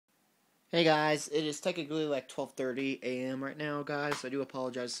Hey guys, it is technically like 12:30 a.m. right now, guys. I do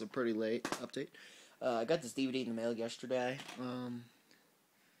apologize, it's a pretty late update. I got this DVD in the mail yesterday.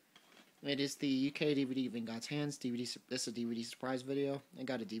 It is the UK DVD of In God's Hands DVD. This is a DVD surprise video. I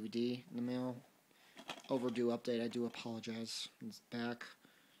got a DVD in the mail. Overdue update. I do apologize. It's back.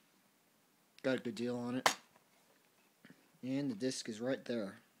 Got a good deal on it, and the disc is right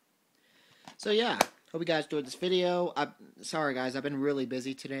there. So yeah, hope you guys enjoyed this video. Sorry guys, I've been really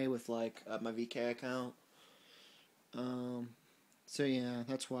busy today with like my VK account. So yeah,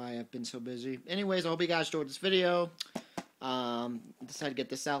 that's why I've been so busy. Anyways, I hope you guys enjoyed this video. Decided to get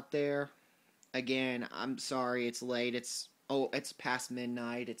this out there. Again, I'm sorry it's late. It's past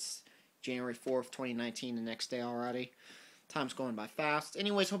midnight. It's January 4th, 2019, the next day already. Time's going by fast.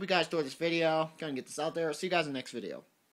 Anyways, hope you guys enjoyed this video. Gonna get this out there. See you guys in the next video.